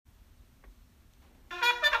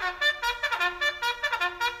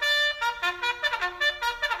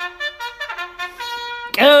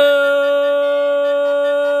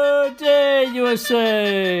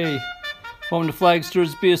USA! Welcome to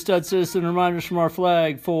Flagsters, Be a Stud Citizen. Reminders from our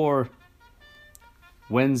flag for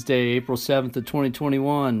Wednesday, April 7th of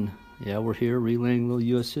 2021. Yeah, we're here relaying a little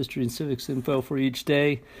U.S. history and civics info for each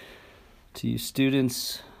day to you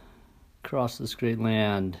students across this great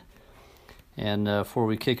land. And before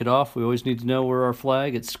we kick it off, we always need to know where our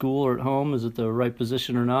flag at school or at home is at the right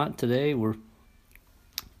position or not. Today, we're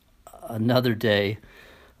another day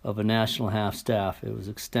of a national half-staff. It was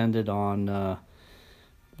extended on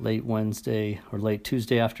late Wednesday or late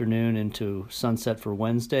Tuesday afternoon into sunset for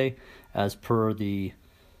Wednesday, as per the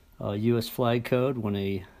U.S. flag code. When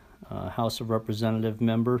a House of Representative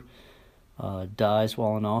member dies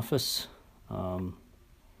while in office,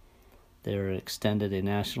 they're extended a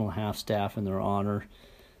national half-staff in their honor,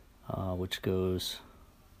 which goes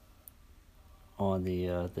on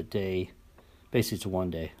the day. Basically, it's one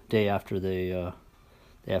day after they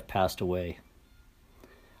have passed away.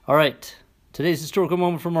 All right, today's historical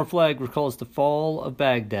moment from our flag recalls the fall of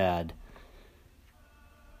Baghdad.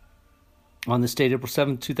 On this date, April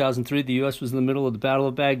 7, 2003, the U.S. was in the middle of the Battle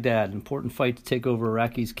of Baghdad, an important fight to take over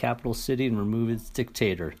Iraqi's capital city and remove its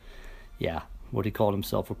dictator. Yeah, what he called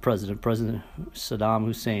himself, President Saddam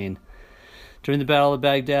Hussein. During the Battle of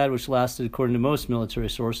Baghdad, which lasted, according to most military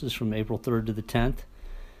sources, from April 3rd to the 10th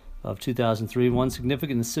of 2003, one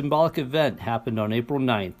significant and symbolic event happened on April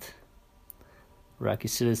 9th. Iraqi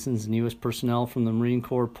citizens and U.S. personnel from the Marine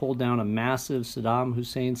Corps pulled down a massive Saddam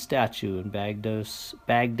Hussein statue in Baghdad's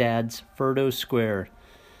Firdos Square.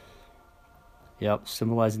 Yep,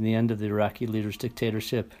 symbolizing the end of the Iraqi leader's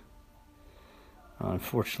dictatorship.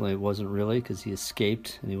 Unfortunately, it wasn't really, because he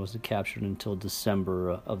escaped and he wasn't captured until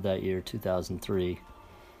December of that year, 2003.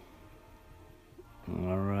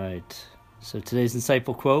 All right. So today's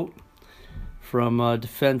insightful quote from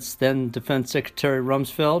then Defense Secretary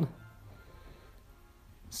Rumsfeld,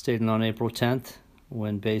 stated on April 10th,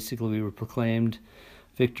 when basically we were proclaimed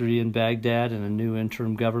victory in Baghdad and a new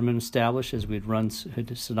interim government established as we'd run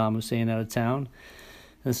Saddam Hussein out of town.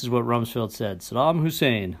 This is what Rumsfeld said. Saddam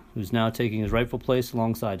Hussein, who's now taking his rightful place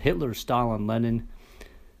alongside Hitler, Stalin, Lenin,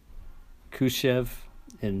 Khrushchev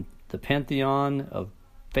in the pantheon of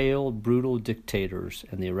failed, brutal dictators,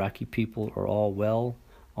 and the Iraqi people are all well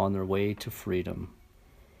on their way to freedom.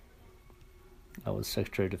 That was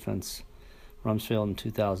Secretary of Defense Rumsfeld in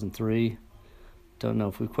 2003. Don't know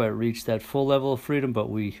if we quite reached that full level of freedom, but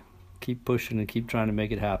we keep pushing and keep trying to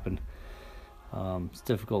make it happen. It's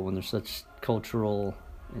difficult when there's such cultural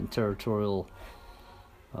and territorial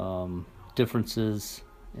differences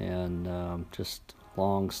and just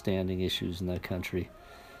long-standing issues in that country,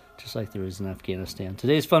 just like there is in Afghanistan.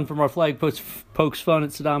 Today's fun from our flag pokes fun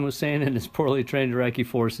at Saddam Hussein and his poorly trained Iraqi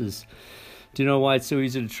forces. Do you know why it's so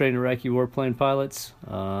easy to train Iraqi warplane pilots?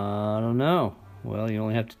 I don't know. Well, you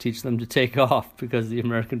only have to teach them to take off, because the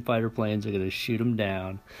American fighter planes are going to shoot them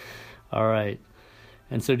down. All right.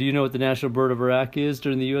 And so do you know what the national bird of Iraq is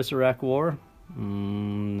during the U.S.-Iraq War?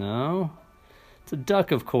 No. It's a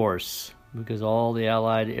duck, of course, because all the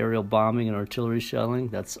Allied aerial bombing and artillery shelling,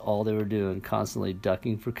 that's all they were doing, constantly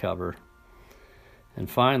ducking for cover. And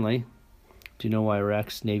finally, do you know why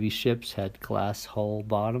Iraq's Navy ships had glass hull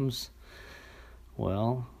bottoms?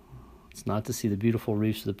 Well, it's not to see the beautiful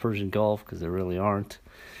reefs of the Persian Gulf, because there really aren't.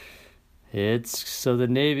 It's so the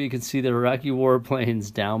Navy can see the Iraqi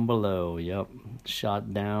warplanes down below. Yep,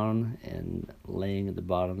 shot down and laying at the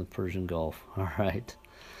bottom of the Persian Gulf. All right.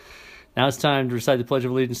 Now it's time to recite the Pledge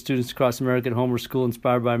of Allegiance. Students across America at home or school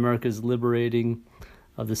inspired by America's liberating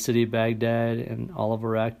of the city of Baghdad and all of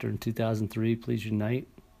Iraq during 2003, please unite.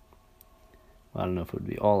 Well, I don't know if it would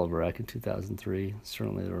be all of Iraq in 2003.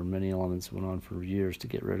 Certainly there were many elements that went on for years to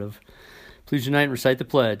get rid of. Please unite and recite the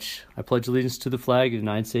pledge. I pledge allegiance to the flag of the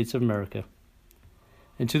United States of America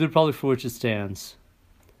and to the republic for which it stands,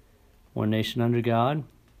 one nation under God,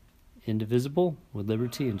 indivisible, with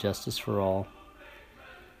liberty and justice for all.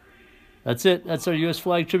 That's it. That's our U.S.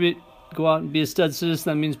 flag tribute. Go out and be a stud citizen.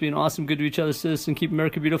 That means being awesome, good to each other citizen. Keep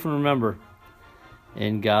America beautiful. And remember,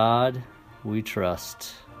 in God we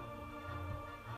trust.